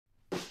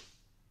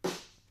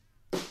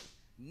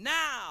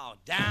Now,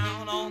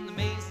 down on the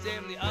main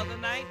stem the other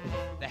night,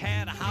 they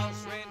had a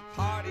house rent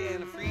party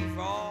and a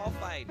free-for-all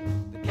fight.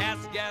 The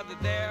cats gathered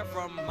there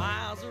from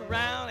miles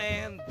around,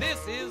 and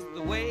this is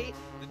the way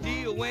the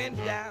deal went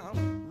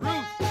down.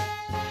 Ruth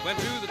went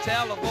to the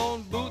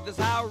telephone booth, that's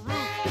how Ruth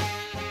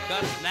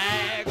got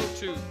snaggled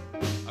too.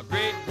 A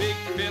great big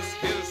fist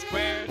hit her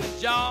square in the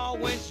jaw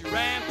when she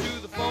ran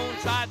to the phone,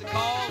 tried to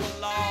call the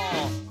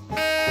law.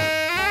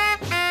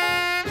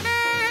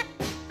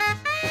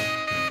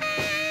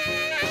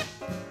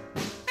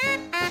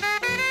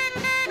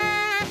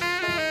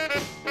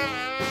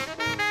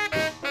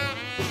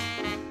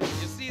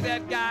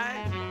 That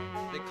guy,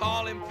 they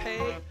call him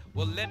Peg.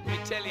 Well, let me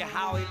tell you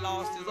how he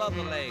lost his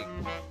other leg.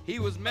 He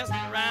was messing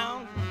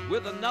around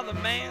with another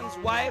man's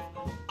wife.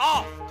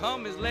 Off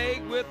come his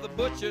leg with a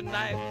butcher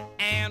knife.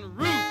 And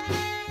Ruth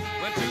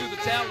went to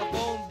the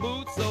telephone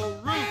booth,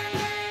 so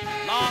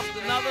Ruth lost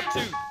another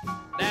tooth.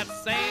 That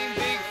same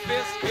big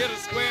fist hit her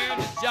square in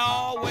the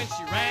jaw when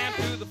she ran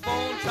to the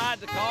phone, tried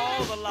to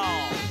call the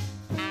law.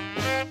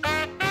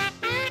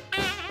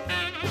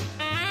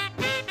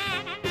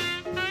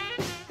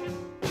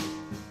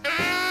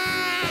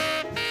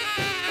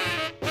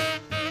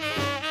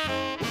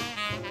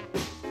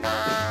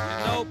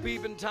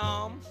 Peeping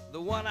Tom,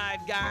 the one-eyed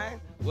guy,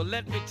 well,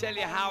 let me tell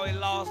you how he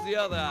lost the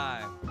other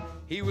eye.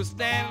 He was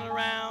standing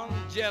around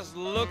just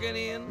looking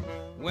in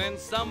when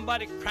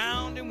somebody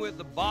crowned him with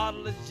a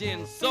bottle of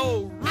gin.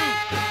 So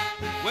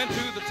Ruth went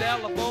to the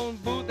telephone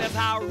booth, that's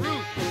how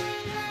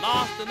Ruth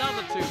lost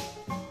another tooth.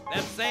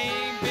 That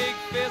same big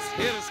fist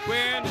hit her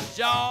square in the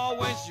jaw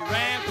when she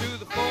ran to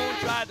the phone,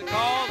 tried to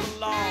call the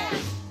law.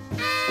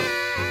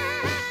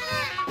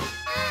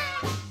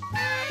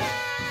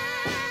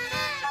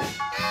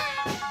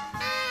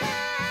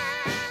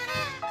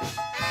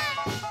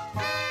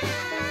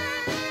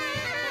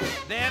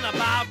 Then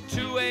about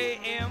 2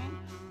 a.m.,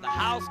 the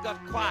house got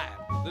quiet.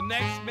 The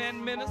next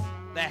 10 minutes,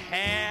 they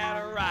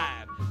had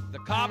arrived. The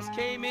cops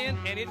came in,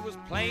 and it was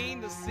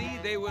plain to see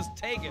they was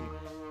taking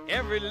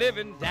every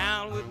living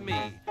down with me.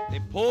 They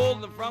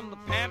pulled them from the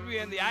pantry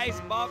and the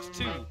icebox,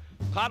 too.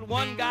 Caught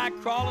one guy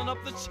crawling up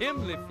the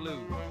chimney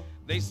flue.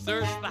 They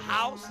searched the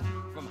house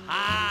from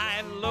high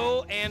and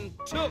low and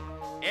took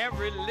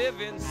every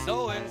living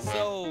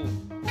so-and-so.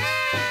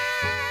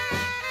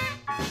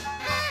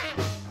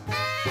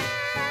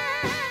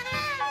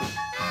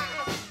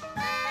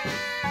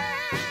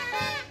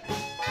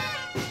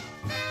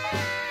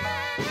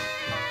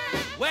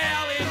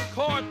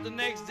 The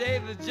next day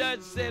the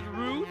judge said,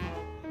 Ruth,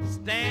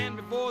 stand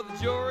before the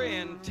jury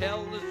and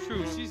tell the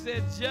truth. She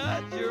said,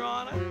 Judge, Your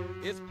Honor,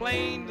 it's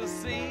plain to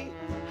see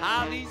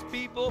how these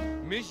people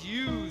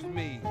misused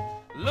me.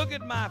 Look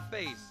at my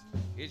face,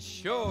 it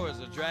sure is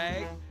a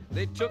drag.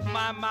 They took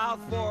my mouth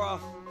for a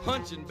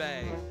punching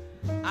bag.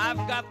 I've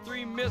got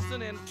 3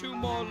 missing and 2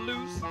 more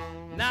loose.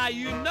 Now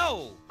you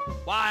know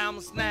why I'm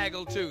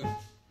snaggle-toothed.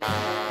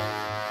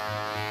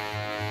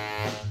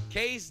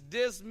 Case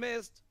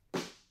dismissed.